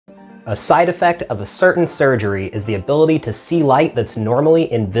A side effect of a certain surgery is the ability to see light that's normally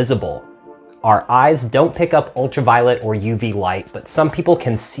invisible. Our eyes don't pick up ultraviolet or UV light, but some people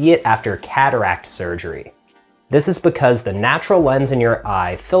can see it after cataract surgery. This is because the natural lens in your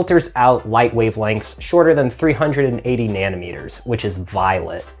eye filters out light wavelengths shorter than 380 nanometers, which is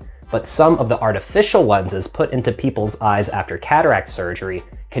violet. But some of the artificial lenses put into people's eyes after cataract surgery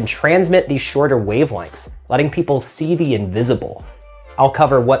can transmit these shorter wavelengths, letting people see the invisible. I'll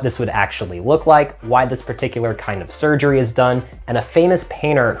cover what this would actually look like, why this particular kind of surgery is done, and a famous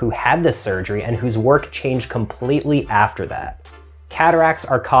painter who had this surgery and whose work changed completely after that. Cataracts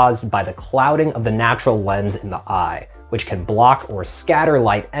are caused by the clouding of the natural lens in the eye, which can block or scatter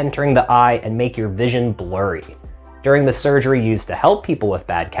light entering the eye and make your vision blurry. During the surgery used to help people with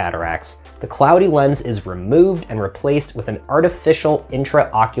bad cataracts, the cloudy lens is removed and replaced with an artificial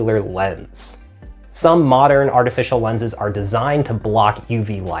intraocular lens. Some modern artificial lenses are designed to block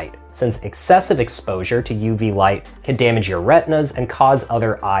UV light, since excessive exposure to UV light can damage your retinas and cause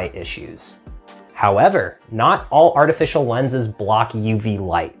other eye issues. However, not all artificial lenses block UV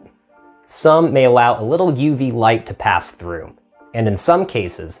light. Some may allow a little UV light to pass through, and in some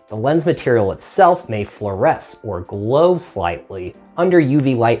cases, the lens material itself may fluoresce or glow slightly under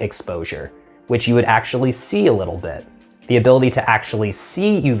UV light exposure, which you would actually see a little bit. The ability to actually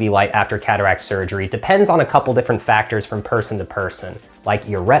see UV light after cataract surgery depends on a couple different factors from person to person, like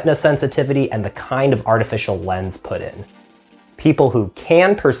your retina sensitivity and the kind of artificial lens put in. People who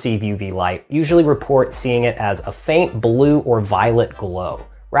can perceive UV light usually report seeing it as a faint blue or violet glow,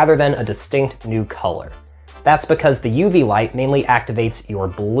 rather than a distinct new color. That's because the UV light mainly activates your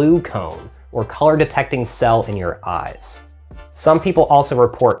blue cone, or color detecting cell in your eyes. Some people also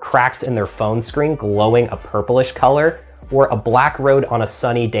report cracks in their phone screen glowing a purplish color, or a black road on a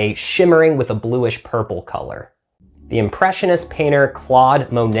sunny day shimmering with a bluish purple color. The Impressionist painter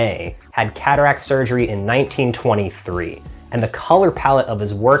Claude Monet had cataract surgery in 1923, and the color palette of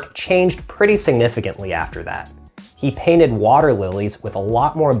his work changed pretty significantly after that. He painted water lilies with a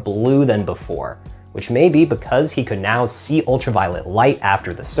lot more blue than before, which may be because he could now see ultraviolet light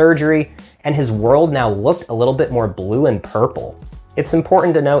after the surgery, and his world now looked a little bit more blue and purple. It's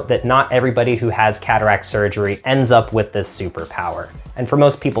important to note that not everybody who has cataract surgery ends up with this superpower. And for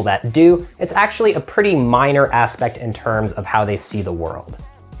most people that do, it's actually a pretty minor aspect in terms of how they see the world.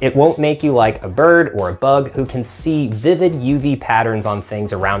 It won't make you like a bird or a bug who can see vivid UV patterns on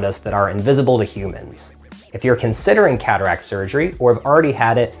things around us that are invisible to humans. If you're considering cataract surgery or have already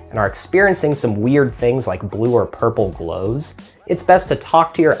had it and are experiencing some weird things like blue or purple glows, it's best to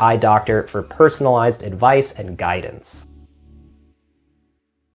talk to your eye doctor for personalized advice and guidance.